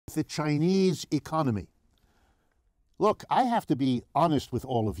the Chinese economy. Look, I have to be honest with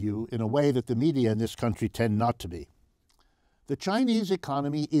all of you in a way that the media in this country tend not to be. The Chinese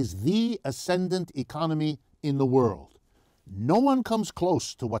economy is the ascendant economy in the world. No one comes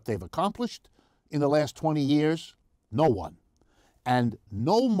close to what they've accomplished in the last 20 years. No one. And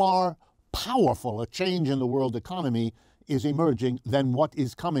no more powerful a change in the world economy is emerging than what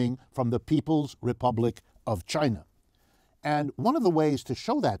is coming from the People's Republic of China. And one of the ways to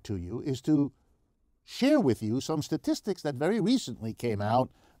show that to you is to share with you some statistics that very recently came out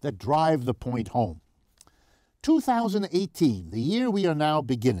that drive the point home. 2018, the year we are now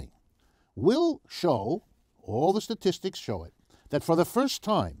beginning, will show, all the statistics show it, that for the first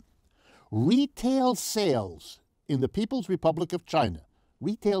time, retail sales in the People's Republic of China,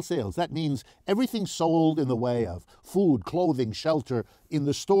 retail sales, that means everything sold in the way of food, clothing, shelter, in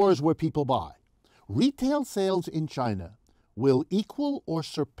the stores where people buy. Retail sales in China will equal or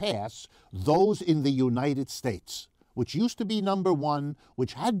surpass those in the United States, which used to be number one,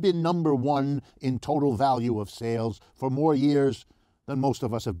 which had been number one in total value of sales for more years than most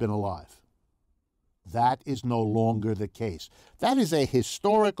of us have been alive. That is no longer the case. That is a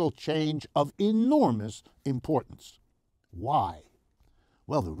historical change of enormous importance. Why?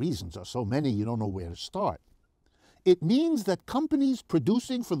 Well, the reasons are so many you don't know where to start. It means that companies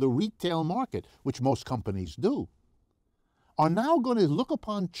producing for the retail market, which most companies do, are now going to look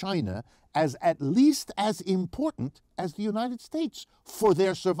upon China as at least as important as the United States for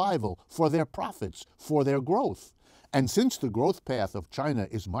their survival, for their profits, for their growth. And since the growth path of China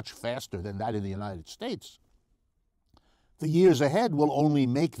is much faster than that in the United States, the years ahead will only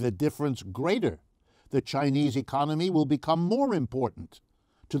make the difference greater. The Chinese economy will become more important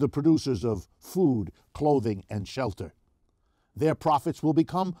to the producers of food, clothing, and shelter. Their profits will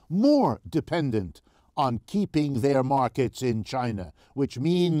become more dependent on keeping their markets in China, which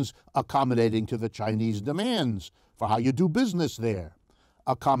means accommodating to the Chinese demands for how you do business there,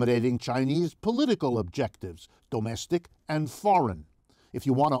 accommodating Chinese political objectives, domestic and foreign. If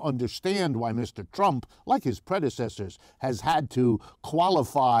you want to understand why Mr. Trump, like his predecessors, has had to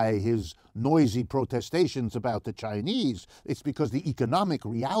qualify his noisy protestations about the Chinese, it's because the economic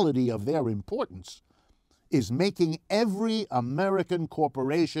reality of their importance is making every American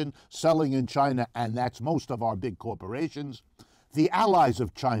corporation selling in China, and that's most of our big corporations, the allies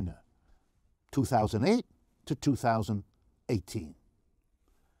of China, 2008 to 2018.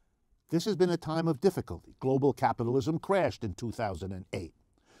 This has been a time of difficulty. Global capitalism crashed in 2008.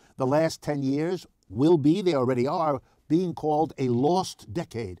 The last 10 years will be, they already are, being called a lost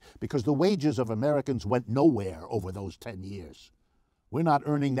decade because the wages of Americans went nowhere over those 10 years. We're not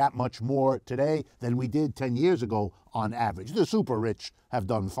earning that much more today than we did 10 years ago on average. The super rich have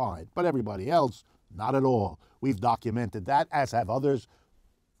done fine, but everybody else, not at all. We've documented that, as have others,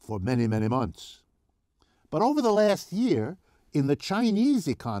 for many, many months. But over the last year, in the Chinese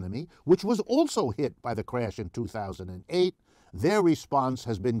economy, which was also hit by the crash in 2008, their response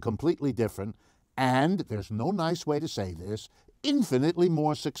has been completely different, and, there's no nice way to say this, infinitely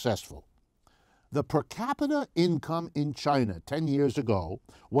more successful. The per capita income in China 10 years ago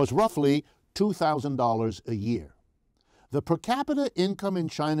was roughly $2,000 a year. The per capita income in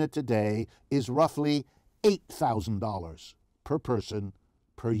China today is roughly $8,000 per person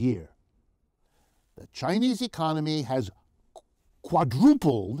per year. The Chinese economy has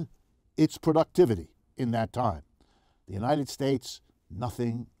quadrupled its productivity in that time. The United States,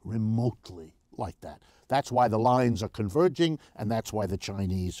 nothing remotely like that. That's why the lines are converging, and that's why the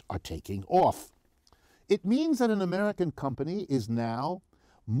Chinese are taking off. It means that an American company is now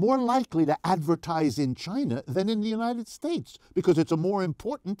more likely to advertise in China than in the United States because it's a more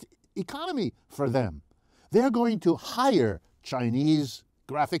important economy for them. They're going to hire Chinese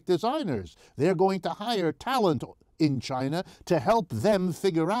graphic designers. They're going to hire talent in China to help them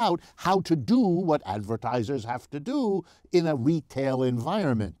figure out how to do what advertisers have to do in a retail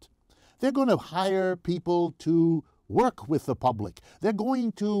environment. They're going to hire people to work with the public. They're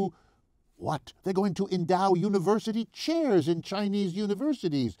going to what? They're going to endow university chairs in Chinese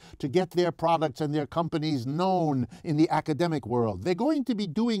universities to get their products and their companies known in the academic world. They're going to be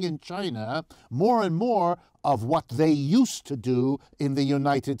doing in China more and more of what they used to do in the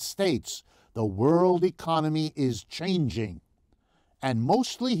United States. The world economy is changing. And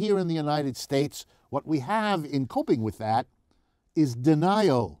mostly here in the United States, what we have in coping with that is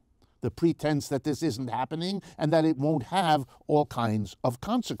denial, the pretense that this isn't happening and that it won't have all kinds of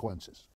consequences.